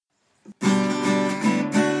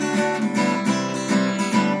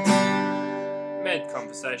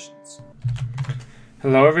Conversations.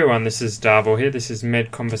 Hello everyone, this is Darville here. This is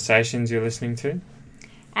Med Conversations you're listening to.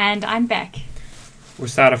 And I'm Beck. We'll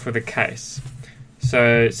start off with a case.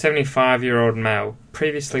 So, 75-year-old male,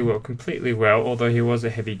 previously completely well, although he was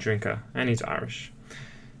a heavy drinker, and he's Irish.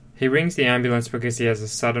 He rings the ambulance because he has a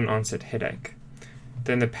sudden onset headache.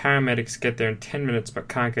 Then the paramedics get there in 10 minutes but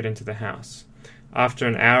can't get into the house. After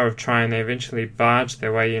an hour of trying, they eventually barge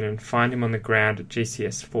their way in and find him on the ground at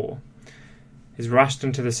GCS 4. He's rushed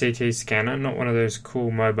into the CT scanner, not one of those cool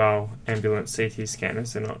mobile ambulance CT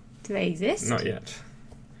scanners. They're not. Do they exist? Not yet.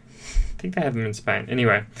 I think they have them in Spain.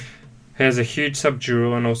 Anyway, he has a huge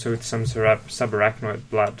subdural and also with some subarachnoid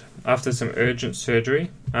blood. After some urgent surgery,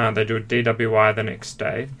 they do a DWI the next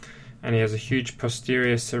day, and he has a huge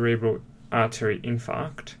posterior cerebral artery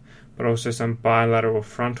infarct, but also some bilateral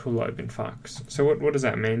frontal lobe infarcts. So what does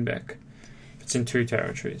that mean, Beck? It's in two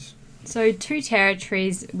territories. So two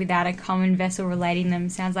territories without a common vessel relating them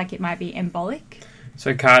sounds like it might be embolic.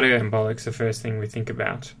 So cardioembolic's the first thing we think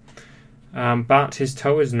about. But his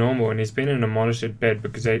toe is normal and he's been in a monitored bed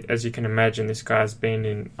because, as you can imagine, this guy's been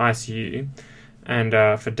in ICU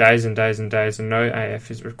and for days and days and days, and no AF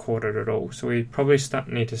is recorded at all. So we probably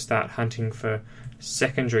need to start hunting for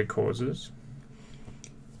secondary causes.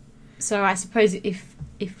 So I suppose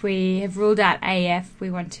if we have ruled out AF, we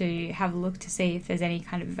want to have a look to see if there's any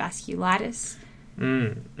kind of vasculitis.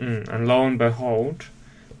 And lo and behold,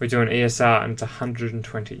 we do an ESR and it's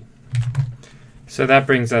 120. So that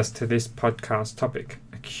brings us to this podcast topic,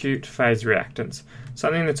 acute phase reactants.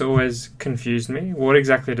 Something that's always confused me. What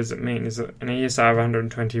exactly does it mean? Is an ESR of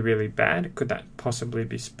 120 really bad? Could that possibly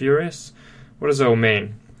be spurious? What does it all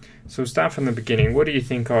mean? So we'll start from the beginning. What do you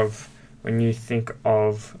think of when you think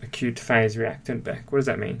of acute phase reactant, Beck? What does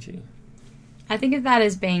that mean to you? I think of that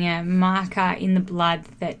as being a marker in the blood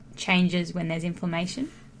that changes when there's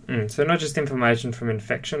inflammation. So not just inflammation from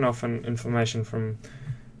infection, often inflammation from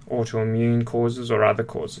autoimmune causes or other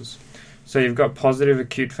causes. So you've got positive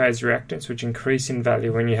acute phase reactants, which increase in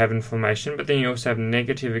value when you have inflammation, but then you also have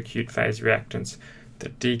negative acute phase reactants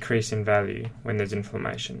that decrease in value when there's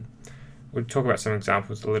inflammation. We'll talk about some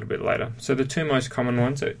examples a little bit later. So the two most common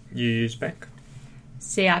ones that you use, Beck?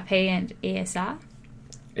 CRP and ESR.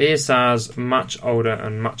 ESR's much older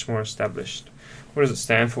and much more established. What does it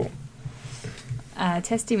stand for?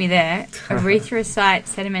 Testing me there. Erythrocyte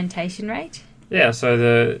sedimentation rate. Yeah,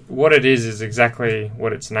 so what it is exactly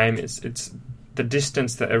what its name is. It's the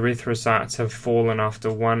distance that erythrocytes have fallen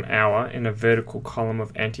after 1 hour in a vertical column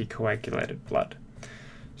of anticoagulated blood.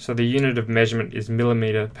 So the unit of measurement is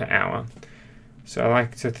millimetre per hour. So I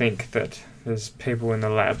like to think that there's people in the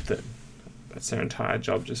lab that's their entire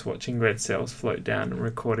job, just watching red cells float down and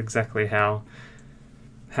record exactly how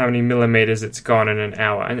many millimetres it's gone in an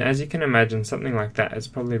hour. And as you can imagine, something like that has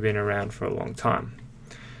probably been around for a long time.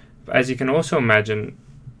 But as you can also imagine,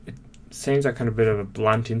 it seems like kind of a bit of a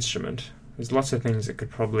blunt instrument. There's lots of things that could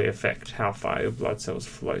probably affect how far your blood cells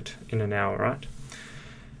float in an hour, right?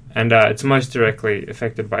 And it's most directly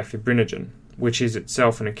affected by fibrinogen, which is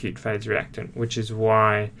itself an acute phase reactant, which is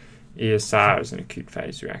why ESR is an acute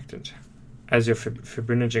phase reactant. As your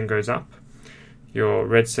fibrinogen goes up, your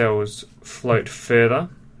red cells float further,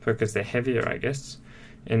 because they're heavier, I guess,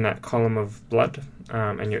 in that column of blood,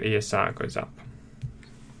 and your ESR goes up.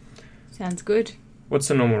 Sounds good. What's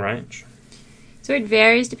the normal range? So it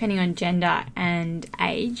varies depending on gender and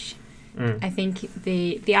age. I think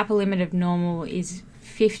the upper limit of normal is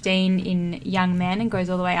 15 in young men and goes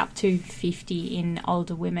all the way up to 50 in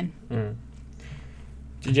older women.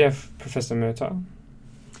 Did you have Professor Murtaugh?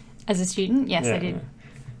 As a student? Yes, yeah, I did.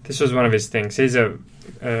 This was one of his things. He's a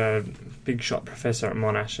big shot professor at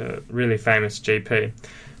Monash, a really famous GP.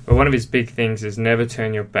 But one of his big things is never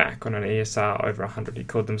turn your back on an ESR over 100. He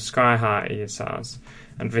called them sky-high ESRs.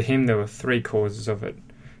 And for him, there were 3 causes of it: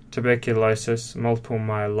 tuberculosis, multiple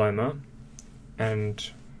myeloma,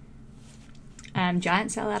 and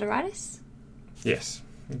giant cell arteritis? Yes,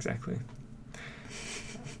 exactly.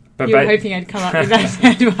 But you were hoping I'd come up with that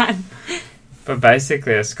third one. But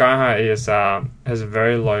basically, a sky-high ESR has a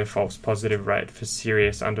very low false positive rate for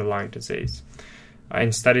serious underlying disease.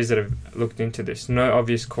 In studies that have looked into this, no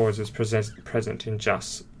obvious cause is present in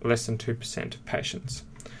just less than 2% of patients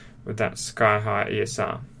with that sky-high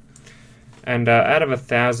ESR. And out of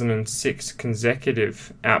 1,006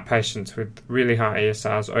 consecutive outpatients with really high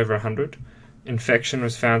ESRs over 100, infection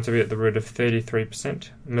was found to be at the root of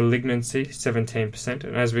 33%, malignancy 17%,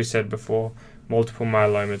 and as we said before, multiple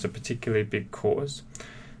myeloma is a particularly big cause.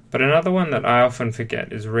 But another one that I often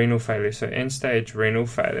forget is renal failure. So end-stage renal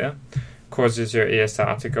failure causes your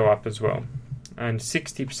ESR to go up as well. and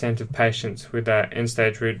 60% of patients with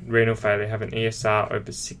end-stage renal failure have an ESR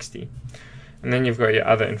over 60. And then you've got your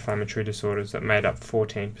other inflammatory disorders that made up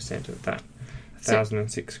 14% of that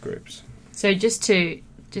 1,006 groups. So just to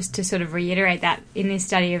sort of reiterate that, in this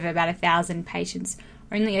study of about 1,000 patients,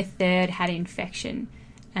 only a third had infection,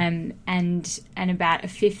 and about a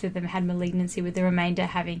fifth of them had malignancy, with the remainder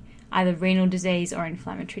having either renal disease or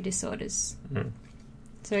inflammatory disorders.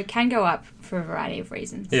 So it can go up for a variety of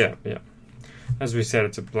reasons. Yeah. As we said,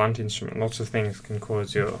 it's a blunt instrument. Lots of things can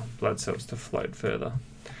cause your blood cells to float further.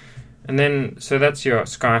 And then, so that's your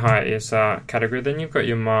sky-high ESR category. Then you've got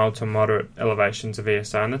your mild to moderate elevations of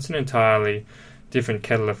ESR, and that's an entirely different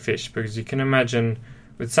kettle of fish, because you can imagine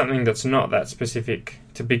with something that's not that specific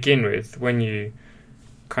to begin with, when you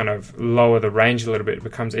kind of lower the range a little bit, it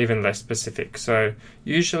becomes even less specific. So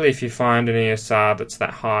usually if you find an ESR that's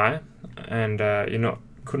that high and you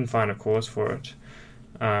couldn't find a cause for it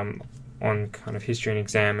on kind of history and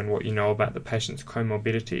exam and what you know about the patient's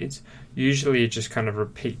comorbidities, usually you just kind of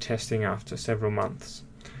repeat testing after several months.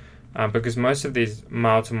 Because most of these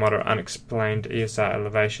mild to moderate unexplained ESR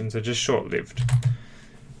elevations are just short-lived.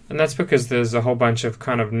 And that's because there's a whole bunch of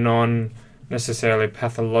kind of non-necessarily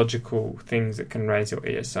pathological things that can raise your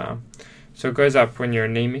ESR. So it goes up when you're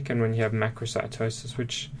anemic and when you have macrocytosis,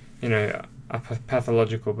 which, are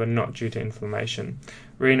pathological but not due to inflammation.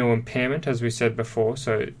 Renal impairment, as we said before,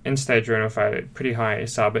 so end-stage renal failure, pretty high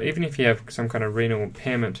ESR, but even if you have some kind of renal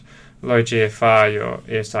impairment, low GFR, your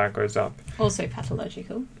ESR goes up. Also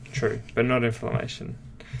pathological. True, but not inflammation.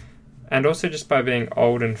 And also just by being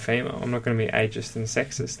old and female, I'm not going to be ageist and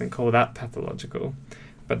sexist and call that pathological,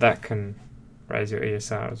 but that can raise your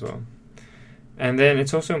ESR as well. And then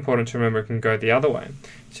it's also important to remember it can go the other way.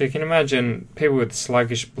 So you can imagine people with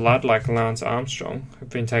sluggish blood, like Lance Armstrong, have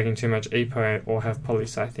been taking too much EPO or have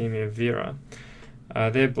polycythemia vera.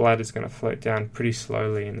 Their blood is going to float down pretty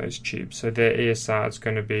slowly in those tubes, so their ESR is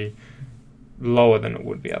going to be lower than it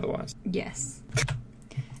would be otherwise. Yes.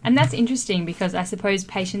 And that's interesting, because I suppose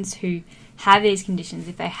patients who have these conditions,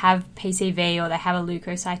 if they have PCV or they have a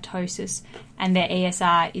leukocytosis and their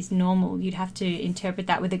ESR is normal, you'd have to interpret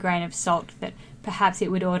that with a grain of salt, that perhaps it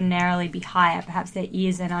would ordinarily be higher. Perhaps there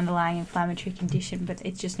is an underlying inflammatory condition, but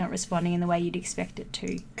it's just not responding in the way you'd expect it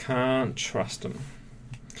to. Can't trust them.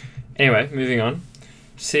 Anyway, moving on.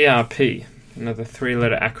 CRP, another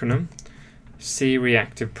 3-letter acronym,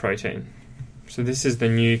 C-reactive protein. So this is the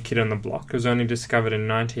new kid on the block. It was only discovered in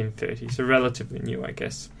 1930, so relatively new, I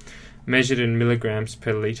guess. Measured in milligrams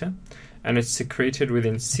per litre, and it's secreted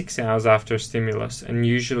within 6 hours after a stimulus and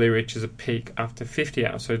usually reaches a peak after 50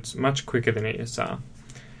 hours, so it's much quicker than ESR.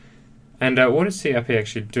 And what does CRP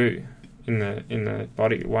actually do in the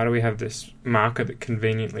body? Why do we have this marker that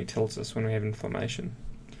conveniently tells us when we have inflammation?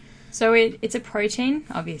 So it's a protein,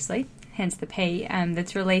 obviously, hence the P,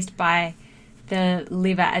 that's released by the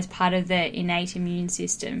liver as part of the innate immune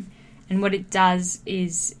system. And what it does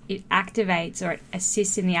is it activates, or it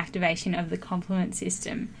assists in the activation of the complement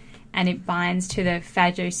system, and it binds to the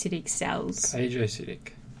phagocytic cells.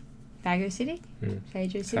 Phagocytic? Phagocytic?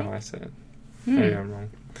 Phagocytic? That's how I say it. Maybe I'm wrong.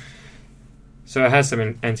 So it has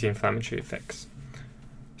some anti-inflammatory effects.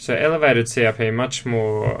 So elevated CRP, much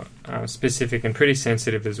more specific and pretty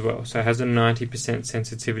sensitive as well. So it has a 90%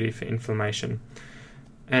 sensitivity for inflammation.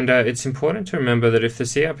 And it's important to remember that if the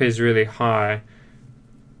CRP is really high,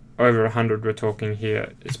 over 100 we're talking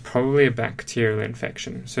here, it's probably a bacterial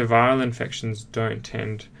infection. So viral infections don't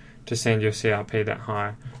tend to send your CRP that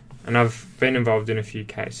high. And I've been involved in a few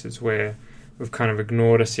cases where we've kind of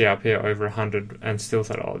ignored a CRP over 100 and still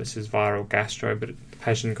thought, oh, this is viral gastro, but the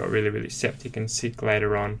patient got really, really septic and sick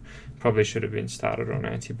later on. Probably should have been started on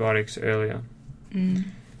antibiotics earlier.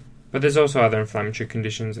 But there's also other inflammatory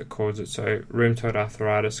conditions that cause it. So rheumatoid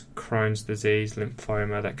arthritis, Crohn's disease,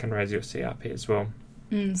 lymphoma, that can raise your CRP as well.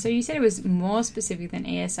 So you said it was more specific than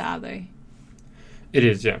ESR, though? It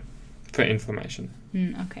is, yeah, for inflammation.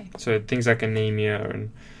 Okay. So things like anemia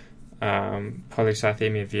and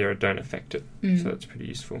polycythemia vera don't affect it. So that's pretty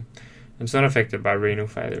useful. And it's not affected by renal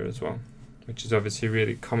failure as well, which is obviously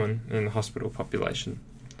really common in the hospital population.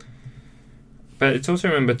 But it's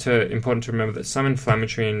also important to remember that some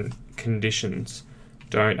inflammatory conditions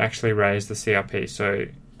don't actually raise the CRP. So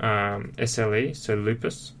SLE, so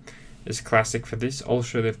lupus, is classic for this.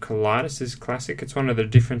 Ulcerative colitis is classic. It's one of the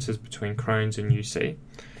differences between Crohn's and UC,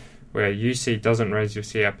 where UC doesn't raise your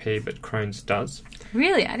CRP, but Crohn's does.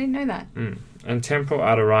 Really? I didn't know that. And temporal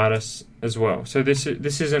arteritis as well. So this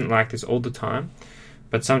isn't like this all the time,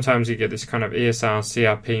 but sometimes you get this kind of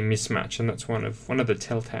ESR-CRP mismatch, and that's one of the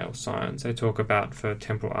telltale signs they talk about for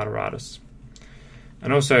temporal arteritis.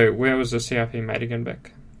 And also, where was the CRP made again,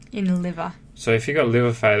 Beck? In the liver. So if you've got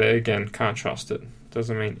liver failure, again, can't trust it.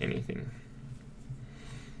 Doesn't mean anything.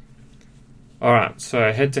 Alright,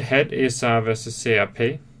 so head-to-head, ESR versus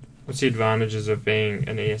CRP. What's the advantages of being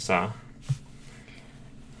an ESR?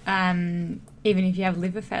 Even if you have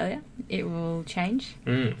liver failure, it will change.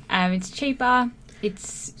 Mm. It's cheaper.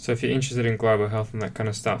 So if you're interested in global health and that kind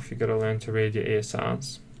of stuff, you've got to learn to read your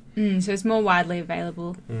ESRs. So it's more widely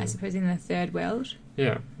available, I suppose, in the third world.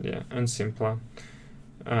 Yeah, and simpler.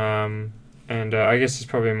 And I guess there's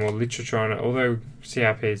probably more literature on it, although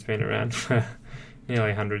CRP has been around for nearly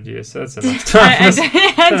 100 years, so that's enough time.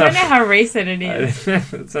 I don't know how recent it is.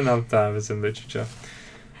 It's enough time as in literature.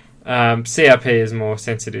 CRP is more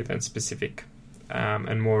sensitive and specific,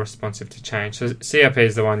 and more responsive to change. So CRP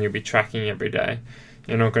is the one you'll be tracking every day.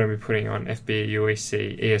 You're not going to be putting on FB,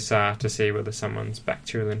 UEC, ESR to see whether someone's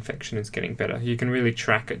bacterial infection is getting better. You can really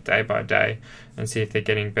track it day by day and see if they're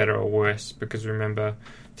getting better or worse, because remember,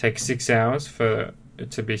 it takes 6 hours for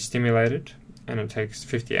it to be stimulated and it takes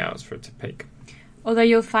 50 hours for it to peak. Although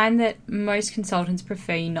you'll find that most consultants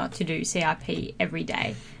prefer you not to do CRP every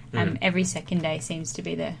day. Every second day seems to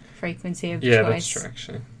be the frequency of choice. Yeah, that's true,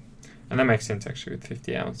 actually. And that makes sense, actually, with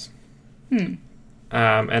 50 hours.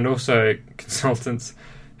 And also, consultants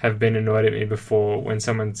have been annoyed at me before when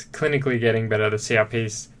someone's clinically getting better, the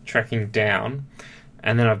CRP's tracking down,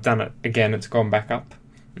 and then I've done it again, it's gone back up.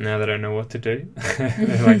 Now they don't know what to do.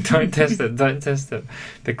 They're like, don't test it.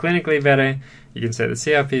 They're clinically better. You can say the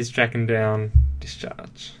CRP's tracking down,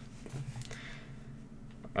 discharge.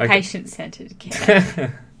 Okay. Patient-centered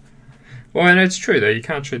care. Well, and it's true, though. You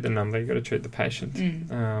can't treat the number. You've got to treat the patient.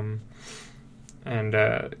 And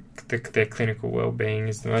their clinical well-being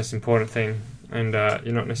is the most important thing. And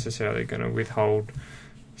you're not necessarily going to withhold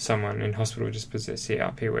someone in hospital just because their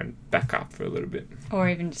CRP went back up for a little bit. Or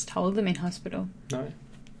even just hold them in hospital. No,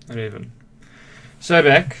 not even. So,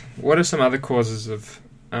 Beck, what are some other causes of,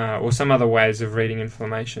 or some other ways of reading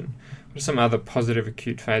inflammation? What are some other positive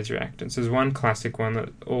acute phase reactants? There's one classic one that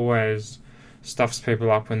always stuffs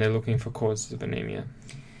people up when they're looking for causes of anemia.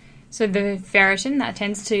 So the ferritin, that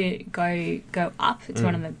tends to go up. It's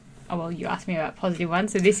one of the... Oh, well, you asked me about positive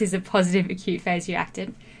ones. So this is a positive acute phase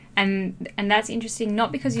reactant. And that's interesting,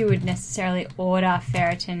 not because you would necessarily order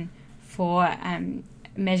ferritin for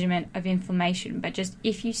measurement of inflammation, but just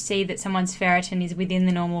if you see that someone's ferritin is within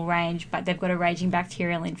the normal range but they've got a raging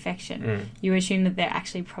bacterial infection, you assume that they're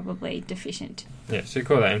actually probably deficient. Yeah, so you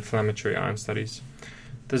call that inflammatory iron studies.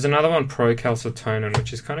 There's another one, procalcitonin,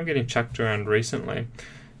 which is kind of getting chucked around recently,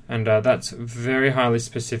 and that's very highly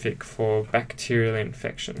specific for bacterial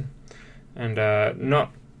infection and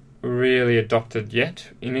not really adopted yet.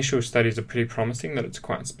 Initial studies are pretty promising that it's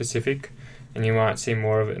quite specific, and you might see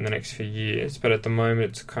more of it in the next few years, but at the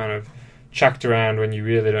moment it's kind of chucked around when you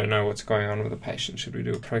really don't know what's going on with a patient. Should we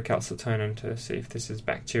do a procalcitonin to see if this is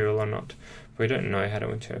bacterial or not? We don't know how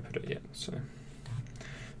to interpret it yet. So,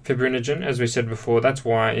 fibrinogen, as we said before, that's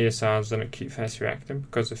why ESR is an acute phase reactant,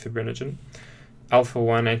 because of fibrinogen.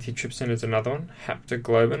 Alpha-1 antitrypsin is another one.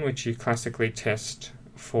 Haptoglobin, which you classically test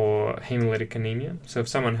for hemolytic anemia. So if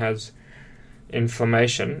someone has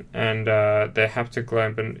inflammation and their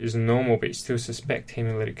haptoglobin is normal but you still suspect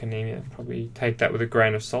hemolytic anemia, probably take that with a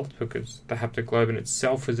grain of salt, because the haptoglobin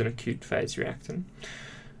itself is an acute phase reactant.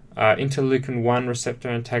 Interleukin-1 receptor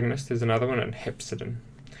antagonist is another one, and hepcidin.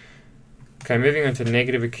 Okay, moving on to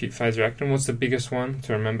negative acute phase reactant. What's the biggest one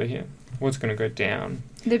to remember here? What's going to go down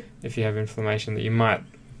if you have inflammation that you might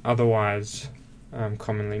otherwise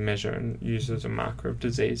commonly measure and use as a marker of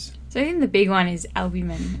disease? So I think the big one is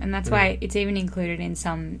albumin, and that's why it's even included in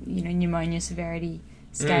some, pneumonia severity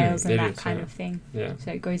scales and that kind of thing. Yeah.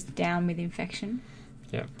 So it goes down with infection.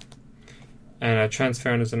 Yeah. And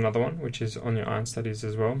transferrin is another one, which is on your iron studies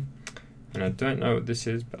as well. And I don't know what this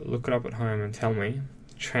is, but look it up at home and tell me.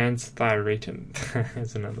 Transthyretin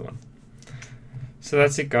is another one. So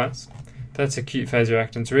that's it, guys. That's acute phase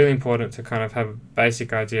reactants. Really important to kind of have a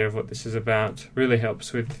basic idea of what this is about. Really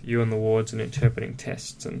helps with you on the wards and interpreting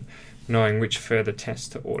tests and knowing which further tests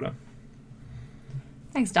to order.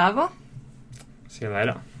 Thanks, Darvel. See you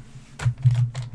later.